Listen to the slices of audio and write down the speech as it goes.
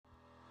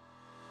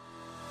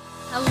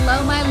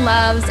Hello, my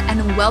loves,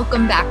 and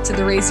welcome back to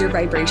the Raise Your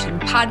Vibration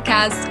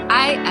podcast.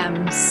 I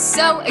am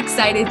so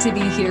excited to be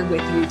here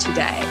with you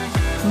today.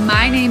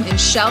 My name is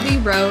Shelby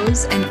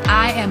Rose, and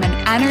I am an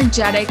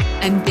energetic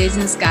and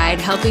business guide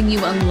helping you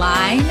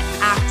align,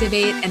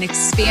 activate, and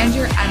expand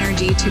your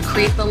energy to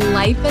create the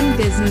life and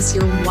business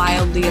you're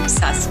wildly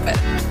obsessed with.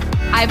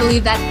 I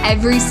believe that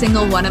every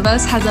single one of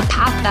us has a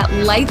path that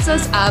lights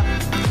us up,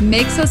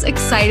 makes us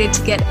excited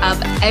to get up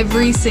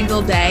every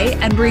single day,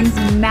 and brings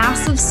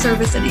massive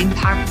service and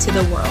impact to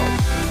the world.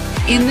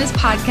 In this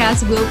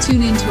podcast, we'll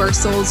tune into our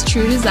soul's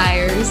true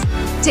desires,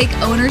 take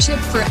ownership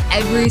for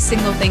every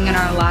single thing in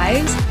our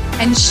lives,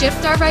 and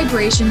shift our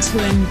vibration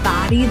to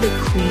embody the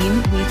queen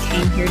we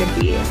came here to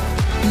be.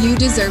 You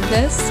deserve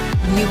this.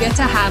 You get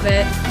to have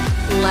it.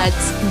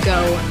 Let's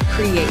go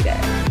create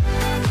it.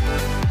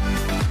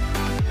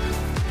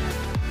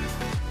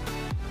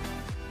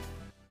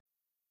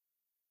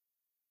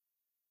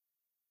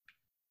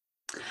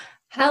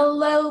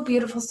 Hello,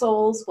 beautiful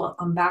souls.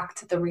 Welcome back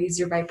to the Raise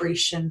Your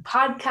Vibration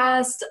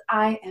podcast.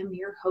 I am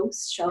your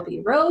host,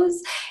 Shelby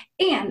Rose,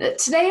 and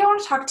today I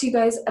want to talk to you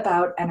guys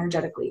about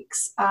energetic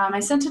leaks. I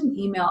sent an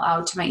email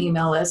out to my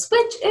email list,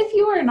 which if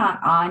you are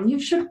not on, you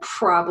should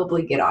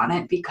probably get on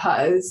it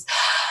because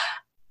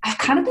I've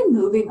kind of been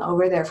moving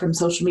over there from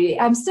social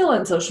media. I'm still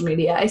on social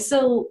media. I'm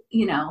still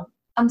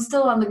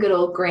on the good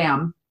old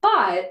gram,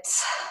 but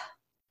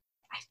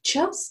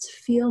just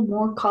feel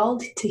more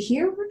called to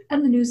here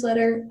and the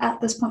newsletter at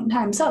this point in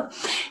time. So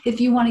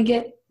if you want to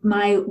get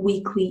my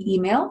weekly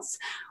emails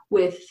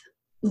with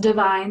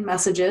divine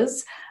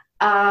messages,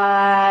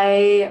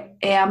 I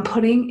am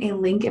putting a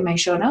link in my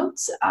show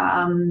notes.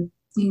 You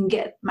can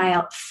get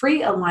my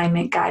free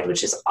alignment guide,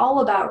 which is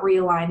all about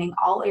realigning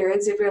all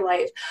areas of your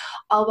life,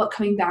 all about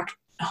coming back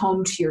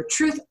home to your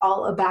truth,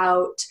 all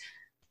about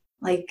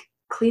like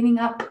cleaning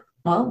up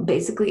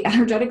basically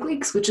energetic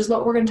leaks, which is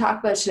what we're going to talk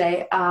about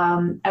today.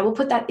 I will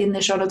put that in the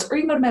show notes, or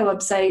you can go to my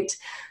website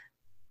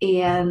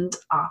and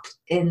opt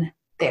in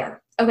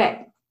there.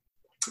 Okay.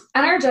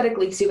 Energetic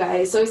leaks, you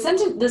guys. So I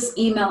sent this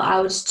email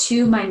out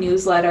to my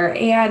newsletter,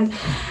 and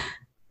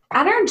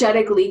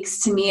energetic leaks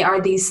to me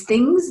are these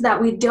things that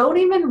we don't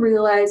even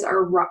realize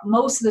are,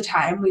 most of the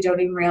time, we don't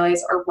even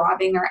realize are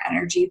robbing our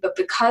energy, but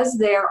because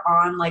they're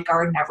on like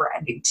our never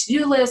ending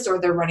to-do list, or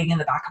they're running in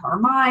the back of our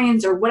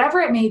minds, or whatever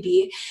it may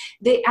be,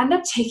 they end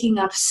up taking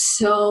up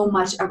so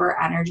much of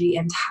our energy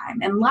and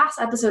time. And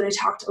last episode, I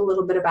talked a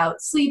little bit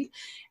about sleep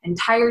and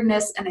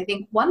tiredness. And I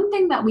think one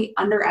thing that we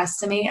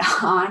underestimate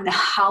on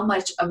how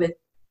much of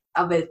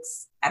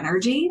its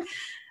energy,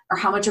 or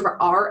how much of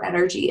our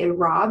energy it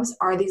robs,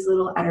 are these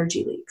little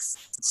energy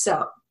leaks.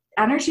 So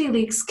energy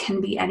leaks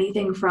can be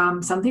anything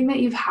from something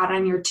that you've had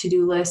on your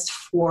to-do list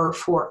for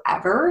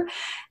forever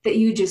that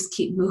you just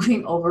keep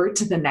moving over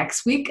to the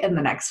next week and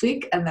the next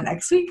week and the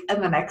next week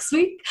and the next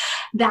week.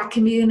 That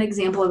can be an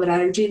example of an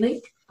energy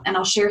leak. And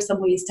I'll share some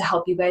ways to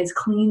help you guys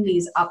clean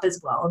these up as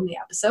well in the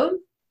episode.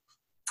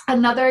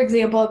 Another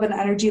example of an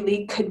energy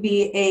leak could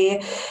be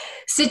a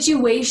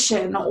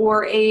situation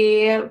or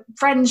a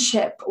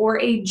friendship or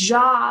a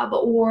job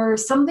or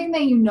something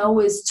that you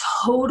know is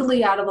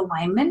totally out of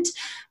alignment,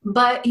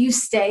 but you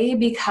stay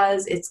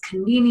because it's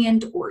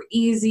convenient or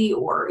easy,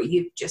 or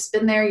you've just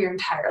been there your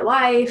entire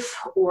life,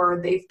 or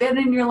they've been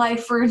in your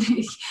life for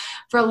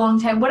a long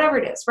time, whatever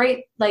it is,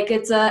 right? Like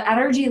it's an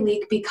energy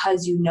leak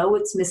because you know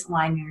it's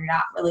misaligned and you're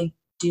not really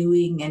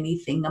doing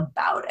anything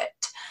about it.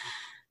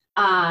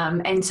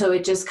 And so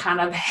it just kind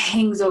of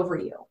hangs over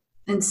you.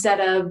 Instead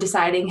of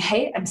deciding,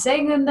 hey, I'm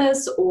staying in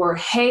this, or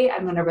hey,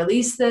 I'm going to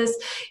release this,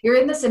 you're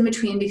in this in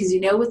between because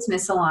you know it's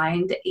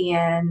misaligned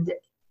and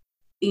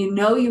you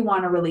know you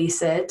want to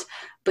release it,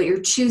 but you're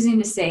choosing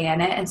to stay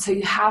in it. And so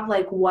you have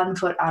like one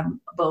foot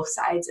on both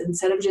sides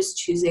instead of just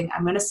choosing,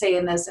 I'm going to stay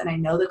in this and I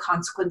know the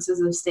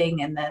consequences of staying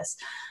in this.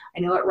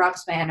 I know it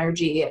robs my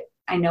energy.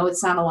 I know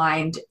it's not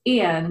aligned,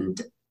 and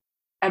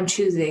I'm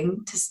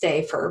choosing to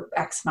stay for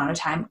X amount of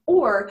time,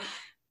 or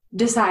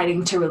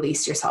deciding to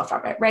release yourself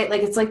from it, right?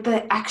 Like it's like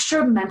the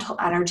extra mental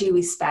energy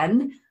we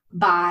spend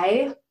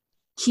by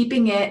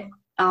keeping it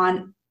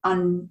on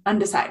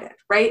undecided,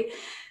 right?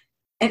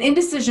 An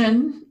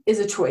indecision is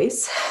a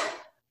choice,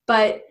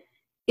 but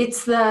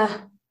it's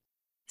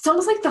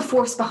almost like the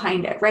force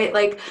behind it, right?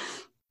 Like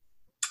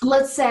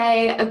let's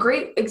say a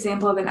great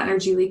example of an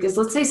energy leak is,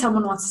 let's say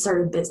someone wants to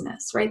start a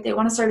business, right? They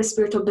want to start a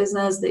spiritual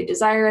business. They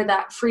desire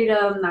that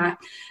freedom, that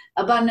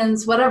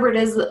abundance, whatever it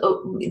is.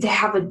 They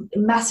have a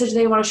message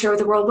they want to share with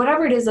the world,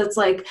 whatever it is that's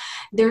like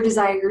their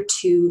desire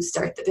to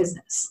start the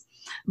business.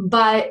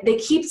 But they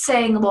keep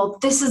saying, well,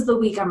 this is the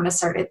week I'm going to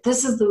start it.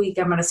 This is the week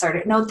I'm going to start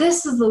it. No,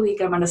 this is the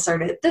week I'm going to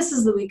start it. This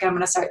is the week I'm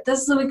going to start.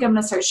 This is the week I'm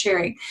going to start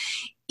sharing.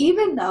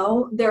 Even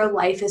though their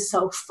life is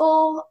so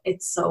full,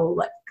 it's so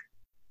like,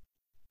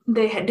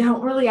 they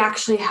don't really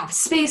actually have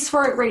space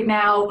for it right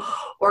now,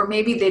 or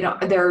maybe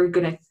they're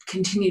going to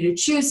continue to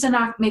choose to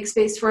not make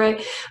space for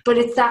it. But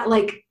it's that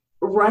like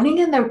running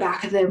in their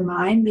back of their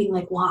mind being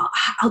like, well,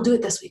 I'll do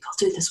it this week. I'll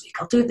do it this week.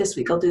 I'll do it this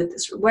week. I'll do it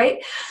this week.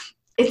 Right.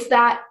 It's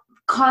that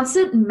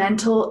constant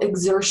mental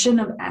exertion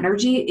of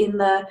energy in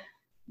the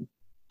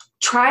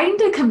trying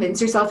to convince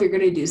yourself you're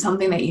going to do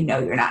something that you know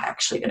you're not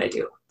actually going to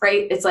do,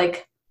 right? It's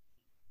like,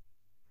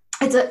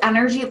 it's an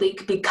energy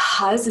leak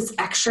because it's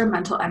extra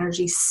mental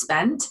energy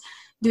spent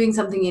doing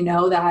something you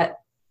know that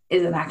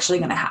isn't actually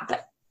going to happen.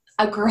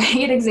 A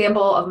great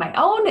example of my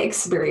own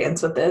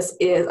experience with this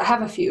is, I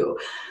have a few,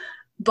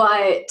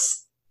 but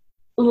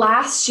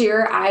last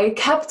year I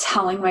kept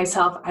telling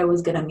myself I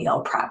was going to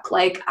meal prep.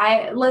 Like,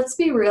 let's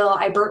be real,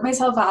 I burnt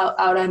myself out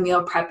on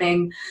meal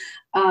prepping.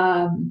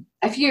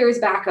 A few years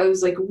back, I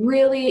was like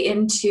really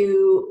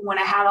into, when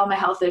I had all my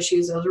health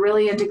issues, I was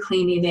really into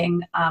clean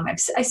eating.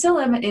 I still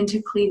am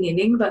into clean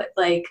eating, but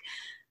like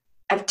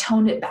I've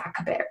toned it back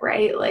a bit,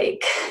 right?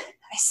 Like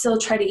I still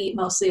try to eat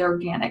mostly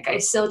organic. I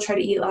still try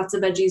to eat lots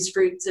of veggies,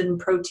 fruits, and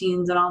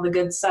proteins and all the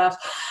good stuff,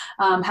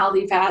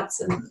 healthy fats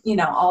and, you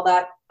know, all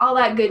that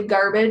good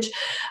garbage.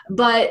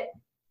 But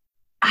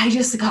I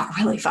just got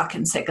really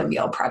fucking sick of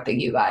meal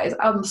prepping, you guys.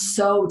 I'm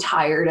so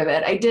tired of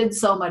it. I did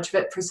so much of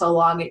it for so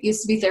long. It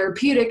used to be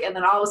therapeutic, and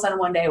then all of a sudden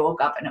one day I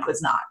woke up and it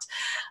was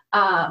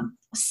not.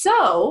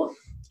 So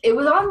it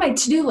was on my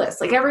to-do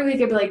list. Like every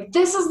week I'd be like,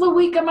 this is the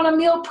week I'm going to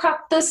meal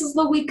prep. This is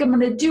the week I'm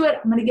going to do it.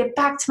 I'm going to get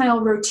back to my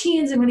old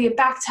routines. I'm going to get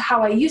back to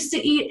how I used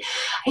to eat.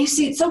 I used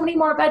to eat so many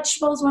more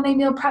vegetables when I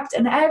meal prepped,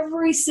 and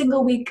every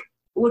single week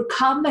would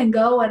come and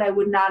go and I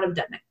would not have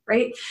done it,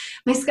 right?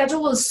 My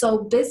schedule was so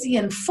busy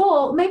and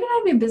full, maybe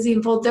not even busy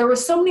and full. There were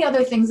so many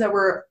other things that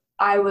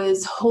I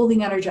was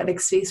holding energetic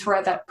space for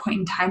at that point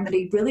in time that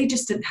I really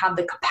just didn't have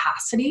the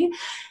capacity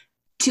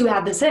to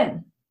add this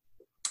in.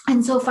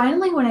 And so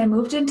finally, when I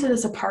moved into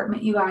this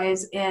apartment, you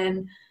guys,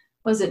 in,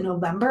 was it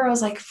November? I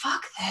was like,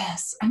 fuck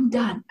this. I'm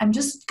done. I'm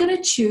just going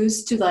to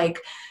choose to, like,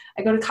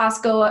 I go to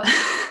Costco.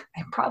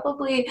 I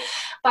probably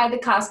buy the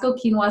Costco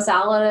quinoa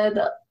salad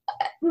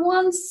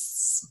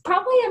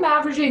probably I'm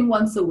averaging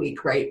once a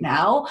week right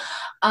now.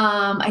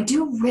 I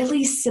do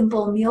really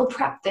simple meal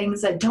prep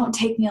things that don't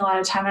take me a lot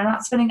of time. I'm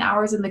not spending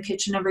hours in the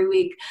kitchen every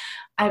week.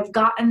 I've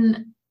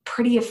gotten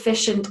pretty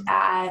efficient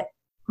at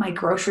my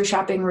grocery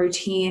shopping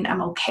routine.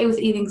 I'm okay with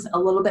eating a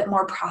little bit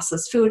more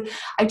processed food.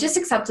 I just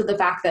accepted the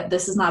fact that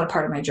this is not a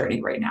part of my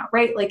journey right now,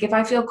 right? Like if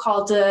I feel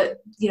called to,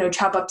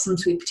 chop up some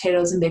sweet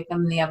potatoes and bake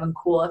them in the oven,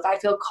 cool. If I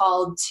feel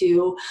called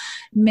to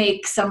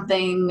make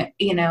something,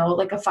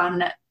 like a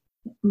fun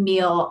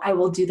meal, I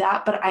will do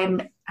that. But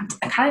I'm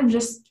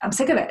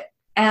sick of it.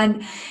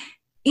 And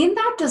in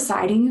that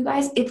deciding, you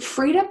guys, it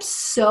freed up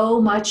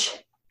so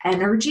much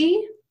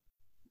energy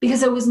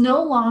because I was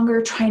no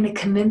longer trying to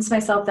convince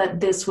myself that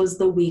this was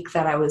the week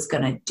that I was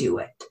going to do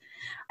it.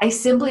 I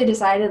simply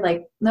decided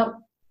nope,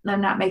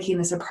 I'm not making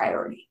this a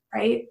priority,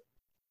 right?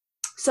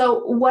 So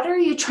what are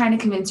you trying to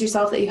convince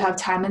yourself that you have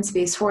time and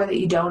space for that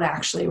you don't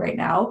actually right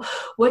now?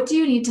 What do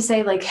you need to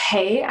say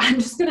hey, I'm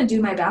just going to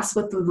do my best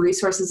with the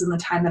resources and the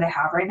time that I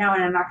have right now.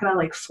 And I'm not going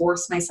to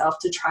force myself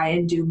to try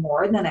and do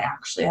more than I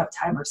actually have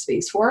time or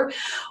space for.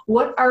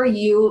 What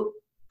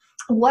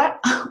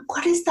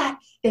is that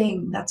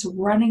thing that's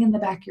running in the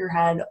back of your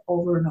head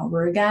over and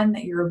over again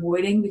that you're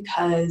avoiding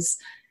because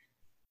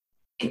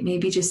it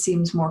maybe just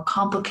seems more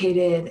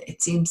complicated?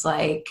 It seems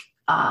like,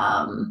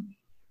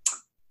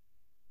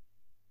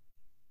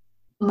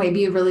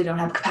 maybe you really don't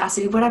have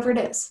capacity, whatever it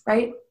is,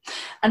 right?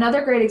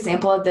 Another great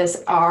example of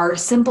this are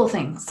simple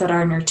things that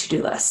are on your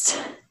to-do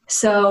list.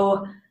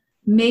 So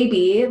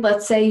maybe,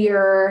 let's say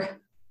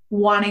you're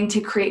wanting to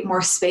create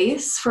more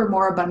space for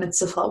more abundance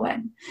to flow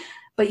in,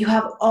 but you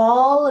have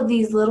all of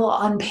these little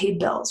unpaid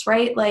bills,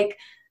 right?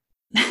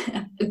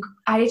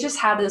 I just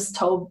had this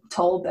toll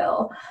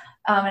bill.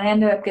 And I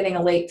ended up getting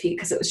a late fee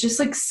because it was just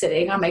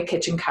sitting on my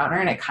kitchen counter,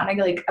 and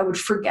I would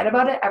forget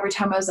about it every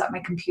time I was at my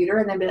computer,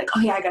 and then be like, oh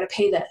yeah, I got to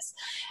pay this.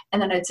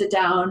 And then I'd sit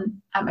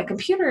down at my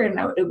computer and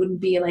it wouldn't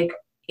be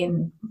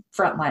in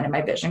front line of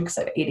my vision because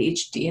I have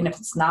ADHD. And if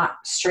it's not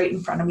straight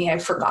in front of me,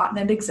 I've forgotten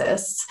it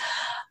exists.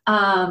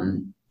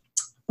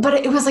 But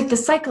it was the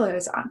cycle I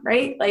was on,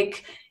 right?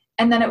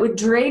 And then it would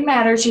drain my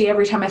energy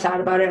every time I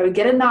thought about it. I would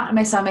get a knot in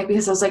my stomach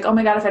because I was like, oh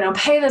my God, if I don't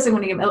pay this, I'm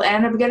going to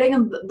end up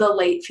getting the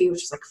late fee,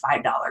 which is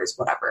 $5,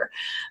 whatever,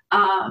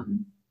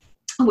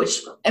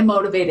 which it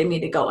motivated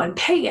me to go and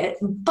pay it.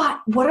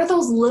 But what are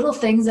those little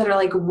things that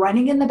are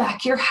running in the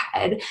back of your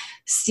head,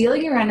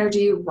 stealing your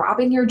energy,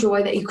 robbing your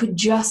joy that you could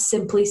just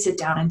simply sit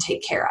down and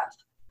take care of?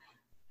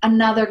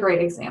 Another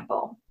great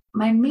example,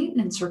 my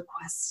maintenance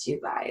requests, you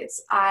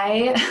guys.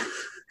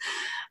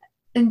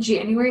 In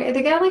January, I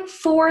think I had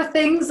 4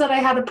 things that I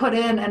had to put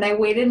in, and I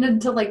waited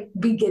until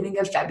beginning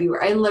of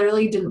February. I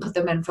literally didn't put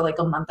them in for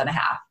a month and a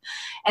half.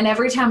 And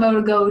every time I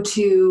would go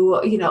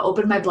to,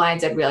 open my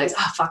blinds, I'd realize,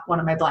 oh, fuck,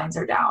 one of my blinds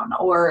are down.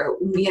 Or,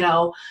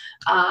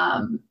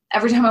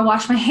 every time I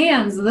wash my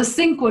hands, the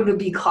sink would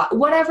be clogged,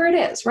 whatever it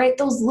is, right?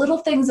 Those little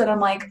things that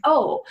I'm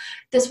oh,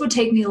 this would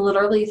take me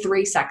literally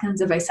 3 seconds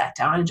if I sat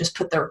down and just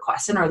put the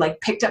request in, or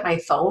picked up my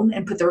phone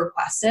and put the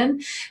request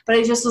in. But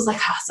I just was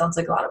sounds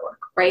like a lot of work,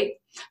 right?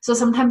 So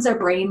sometimes our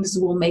brains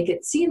will make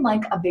it seem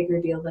like a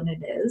bigger deal than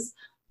it is,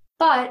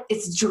 but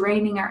it's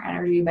draining our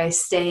energy by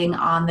staying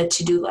on the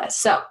to-do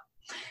list. So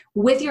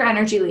with your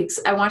energy leaks,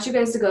 I want you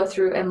guys to go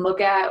through and look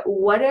at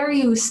what are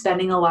you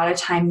spending a lot of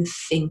time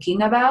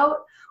thinking about,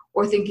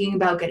 or thinking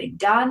about getting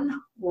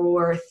done,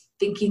 or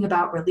thinking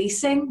about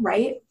releasing,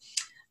 right?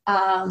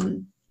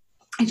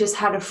 I just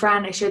had a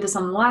friend, I shared this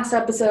on the last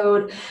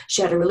episode.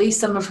 She had to release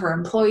some of her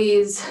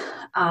employees.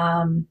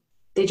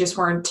 They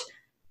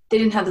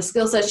didn't have the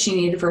skill set she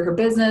needed for her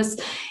business.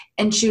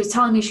 And she was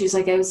telling me, she was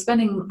like,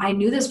 I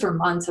knew this for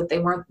months that they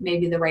weren't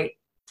maybe the right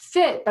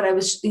fit, but I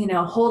was,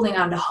 holding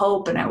on to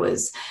hope, and I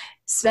was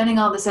spending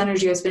all this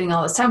energy, I was spending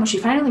all this time. When she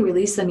finally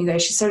released them, you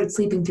guys, she started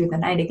sleeping through the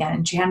night again,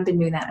 and she hadn't been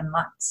doing that in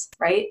months,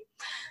 right?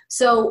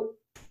 So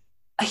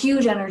a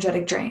huge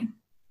energetic drain.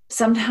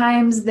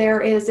 Sometimes there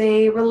is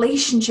a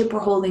relationship we're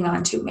holding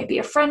on to, maybe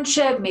a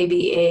friendship,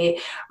 maybe a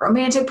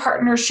romantic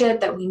partnership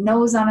that we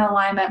know is on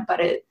alignment, but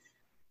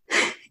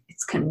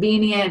it's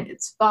convenient,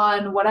 it's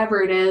fun,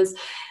 whatever it is.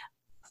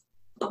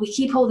 But we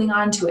keep holding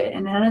on to it,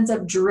 and it ends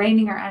up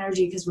draining our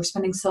energy because we're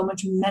spending so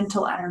much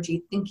mental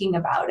energy thinking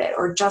about it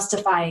or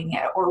justifying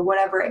it or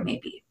whatever it may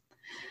be.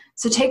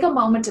 So take a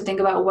moment to think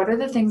about, what are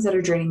the things that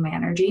are draining my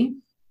energy,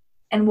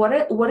 and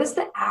what is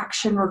the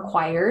action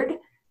required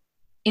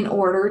in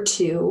order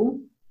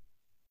to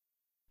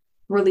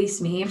release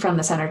me from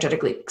this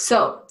energetic leak.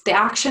 So the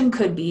action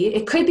could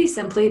be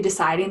simply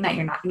deciding that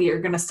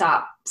you're going to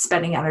stop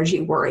spending energy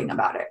worrying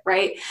about it,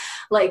 right?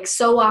 Like,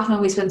 so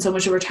often we spend so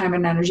much of our time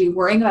and energy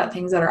worrying about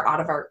things that are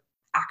out of our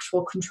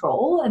actual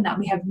control and that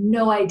we have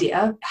no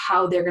idea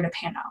how they're going to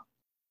pan out.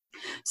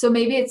 So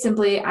maybe it's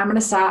simply, I'm going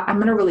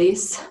to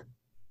release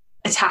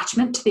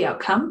attachment to the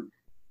outcome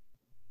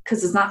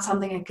because it's not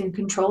something I can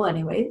control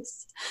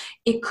anyways.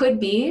 It could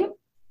be,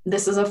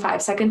 this is a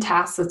 5-second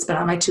task that's been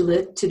on my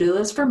to-do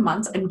list for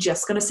months. I'm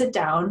just going to sit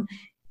down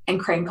and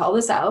crank all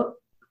this out.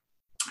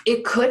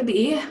 It could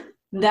be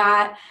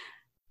that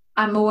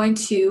I'm going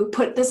to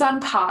put this on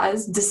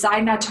pause,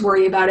 decide not to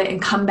worry about it,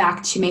 and come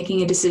back to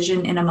making a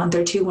decision in a month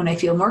or two when I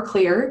feel more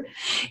clear.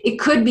 It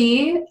could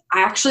be,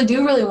 I actually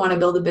do really want to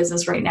build a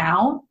business right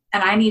now,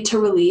 and I need to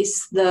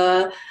release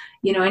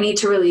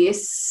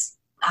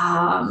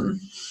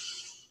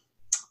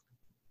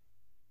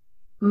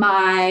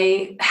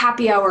my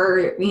happy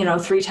hour,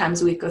 3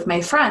 times a week with my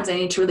friends. I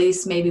need to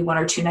release maybe 1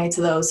 or 2 nights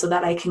of those so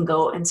that I can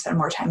go and spend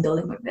more time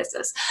building my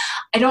business.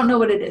 I don't know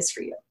what it is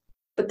for you,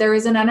 but there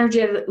is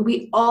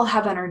we all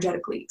have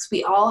energetic leaks.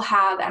 We all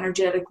have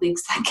energetic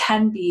leaks that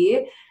can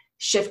be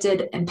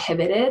shifted and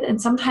pivoted.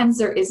 And sometimes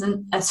there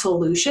isn't a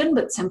solution,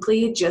 but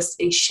simply just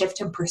a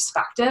shift in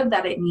perspective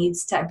that it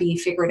needs to be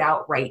figured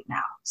out right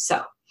now.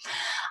 So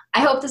I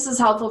hope this is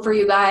helpful for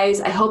you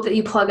guys. I hope that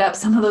you plug up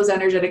some of those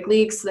energetic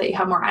leaks so that you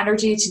have more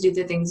energy to do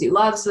the things you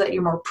love, so that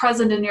you're more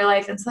present in your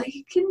life, and so that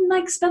you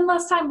can spend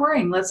less time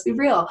worrying. Let's be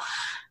real.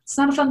 It's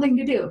not a fun thing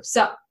to do.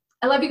 So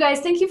I love you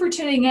guys. Thank you for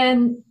tuning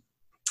in.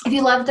 If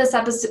you loved this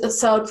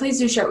episode, please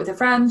do share it with a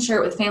friend,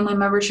 share it with family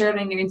members, share it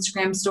on your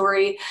Instagram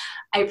story.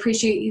 I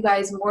appreciate you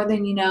guys more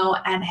than you know,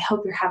 and I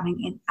hope you're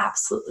having an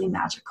absolutely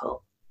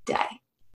magical day.